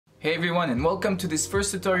Hey everyone, and welcome to this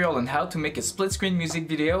first tutorial on how to make a split-screen music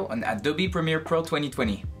video on Adobe Premiere Pro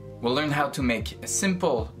 2020. We'll learn how to make a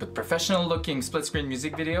simple but professional-looking split-screen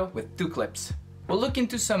music video with 2 clips. We'll look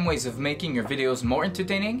into some ways of making your videos more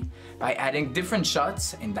entertaining by adding different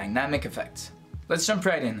shots and dynamic effects. Let's jump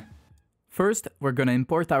right in. First, we're going to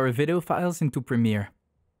import our video files into Premiere.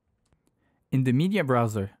 In the media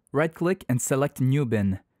browser, right-click and select New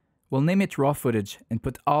Bin. We'll name it Raw Footage and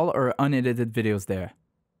put all our unedited videos there.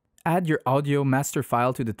 Add your audio master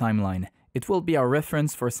file to the timeline. It will be our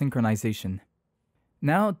reference for synchronization.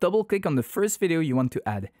 Now double-click on the first video you want to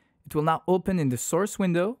add. It will now open in the source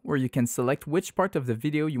window where you can select which part of the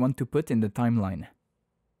video you want to put in the timeline.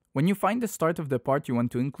 When you find the start of the part you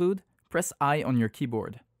want to include, press I on your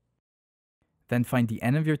keyboard. Then find the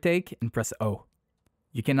end of your take and press O.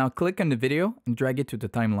 You can now click on the video and drag it to the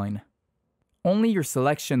timeline. Only your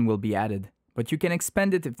selection will be added, but you can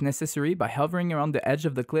expand it if necessary by hovering around the edge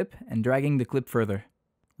of the clip and dragging the clip further.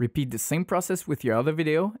 Repeat the same process with your other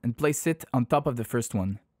video and place it on top of the first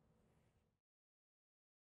one.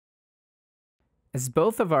 As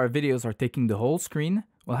both of our videos are taking the whole screen,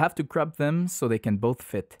 we'll have to crop them so they can both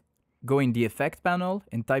fit. Go in the Effect panel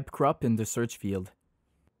and type Crop in the search field.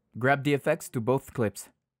 Grab the effects to both clips.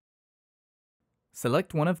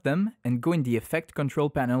 Select one of them and go in the Effect Control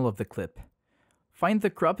panel of the clip. Find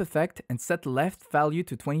the crop effect and set left value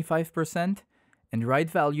to 25% and right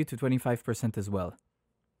value to 25% as well.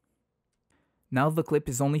 Now the clip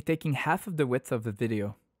is only taking half of the width of the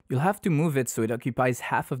video. You'll have to move it so it occupies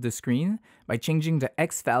half of the screen by changing the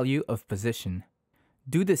X value of position.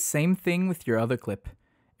 Do the same thing with your other clip.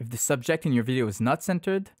 If the subject in your video is not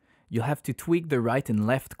centered, you'll have to tweak the right and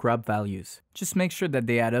left crop values. Just make sure that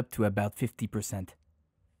they add up to about 50%.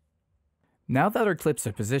 Now that our clips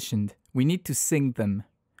are positioned, we need to sync them.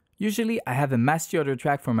 Usually I have a master audio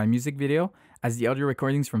track for my music video, as the audio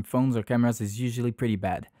recordings from phones or cameras is usually pretty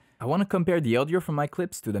bad. I want to compare the audio from my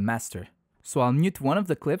clips to the master. So I'll mute one of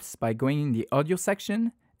the clips by going in the audio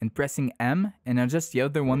section and pressing M and adjust the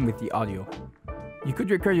other one with the audio. You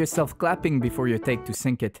could record yourself clapping before your take to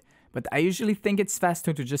sync it, but I usually think it's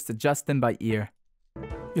faster to just adjust them by ear.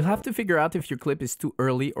 You'll have to figure out if your clip is too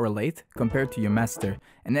early or late compared to your master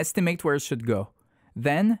and estimate where it should go.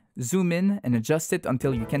 Then, zoom in and adjust it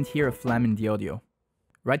until you can't hear a flam in the audio.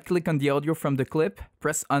 Right-click on the audio from the clip,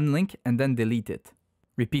 press Unlink and then delete it.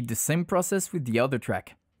 Repeat the same process with the other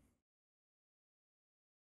track.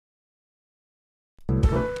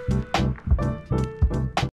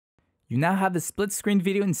 You now have a split-screen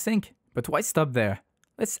video in sync, but why stop there?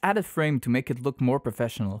 Let's add a frame to make it look more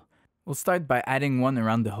professional. We'll start by adding one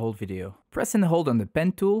around the whole video. Press and hold on the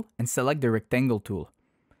pen tool and select the rectangle tool.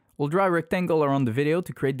 We'll draw a rectangle around the video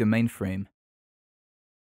to create the main frame.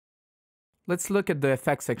 Let's look at the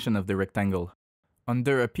effects section of the rectangle.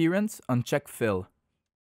 Under Appearance, uncheck Fill.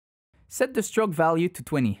 Set the stroke value to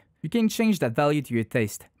 20. You can change that value to your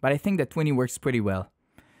taste, but I think that 20 works pretty well.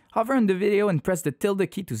 Hover on the video and press the tilde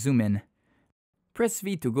key to zoom in. Press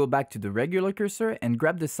V to go back to the regular cursor and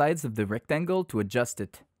grab the sides of the rectangle to adjust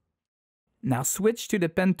it. Now switch to the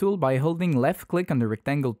pen tool by holding left click on the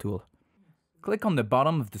rectangle tool. Click on the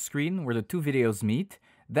bottom of the screen where the 2 videos meet,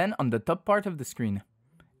 then on the top part of the screen.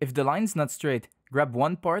 If the line's not straight, grab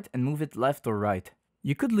one part and move it left or right.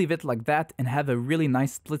 You could leave it like that and have a really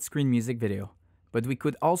nice split screen music video, but we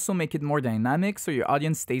could also make it more dynamic so your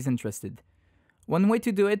audience stays interested. One way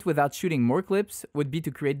to do it without shooting more clips would be to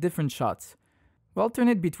create different shots. We'll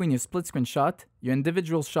alternate between your split screen shot, your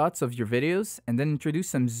individual shots of your videos, and then introduce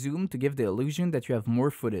some zoom to give the illusion that you have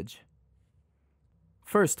more footage.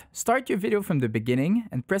 First, start your video from the beginning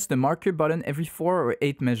and press the marker button every 4 or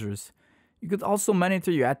 8 measures. You could also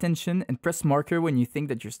monitor your attention and press marker when you think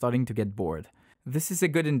that you're starting to get bored. This is a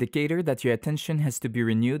good indicator that your attention has to be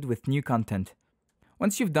renewed with new content.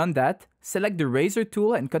 Once you've done that, select the razor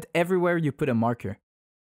tool and cut everywhere you put a marker.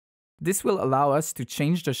 This will allow us to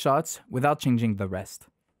change the shots without changing the rest.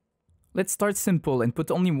 Let's start simple and put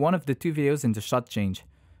only one of the 2 videos in the shot change.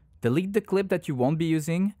 Delete the clip that you won't be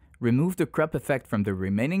using, remove the crop effect from the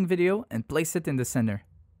remaining video and place it in the center.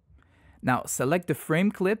 Now select the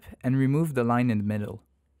frame clip and remove the line in the middle.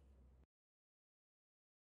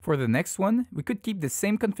 For the next one, we could keep the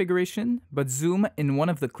same configuration but zoom in one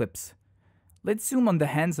of the clips. Let's zoom on the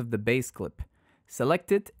hands of the base clip.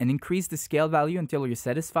 Select it and increase the scale value until you're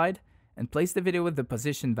satisfied and place the video with the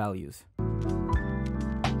position values.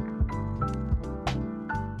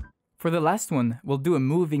 For the last one, we'll do a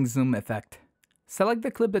moving zoom effect. Select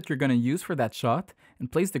the clip that you're going to use for that shot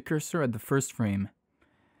and place the cursor at the first frame.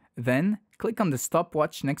 Then, click on the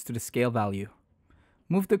stopwatch next to the scale value.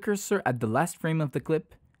 Move the cursor at the last frame of the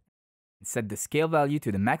clip Set the scale value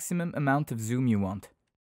to the maximum amount of zoom you want.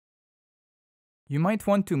 You might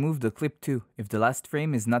want to move the clip too if the last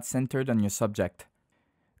frame is not centered on your subject.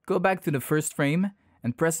 Go back to the first frame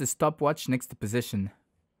and press the stopwatch next to position.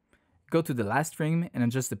 Go to the last frame and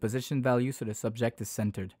adjust the position value so the subject is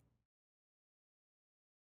centered.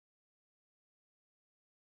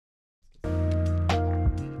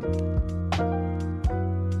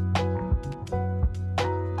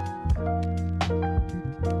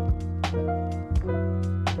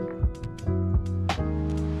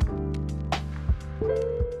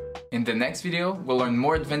 In the next video, we'll learn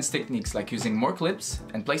more advanced techniques like using more clips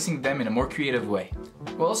and placing them in a more creative way.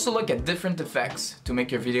 We'll also look at different effects to make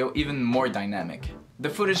your video even more dynamic. The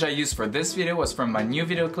footage I used for this video was from my new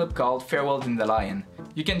video clip called Farewell in the Lion.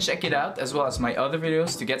 You can check it out as well as my other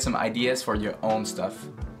videos to get some ideas for your own stuff.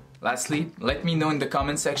 Lastly, let me know in the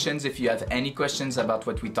comment sections if you have any questions about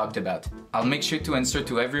what we talked about. I'll make sure to answer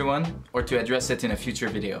to everyone or to address it in a future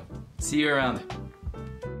video. See you around!